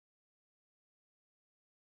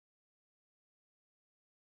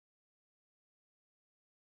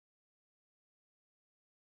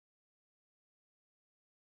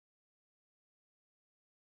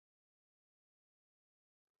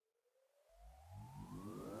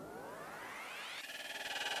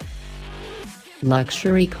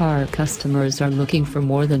Luxury car customers are looking for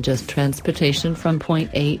more than just transportation from point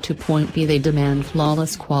A to point B. They demand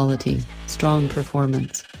flawless quality, strong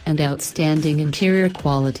performance, and outstanding interior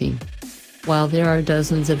quality. While there are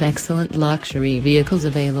dozens of excellent luxury vehicles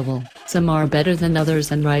available, some are better than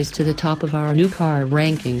others and rise to the top of our new car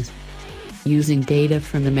rankings. Using data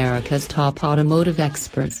from America's top automotive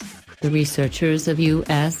experts, the researchers of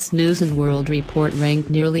U.S. News & World Report ranked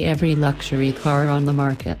nearly every luxury car on the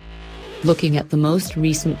market. Looking at the most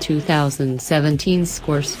recent 2017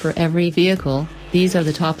 scores for every vehicle, these are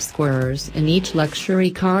the top scorers in each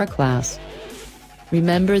luxury car class.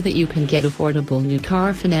 Remember that you can get affordable new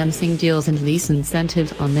car financing deals and lease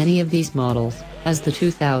incentives on many of these models, as the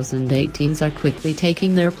 2018s are quickly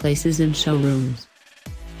taking their places in showrooms.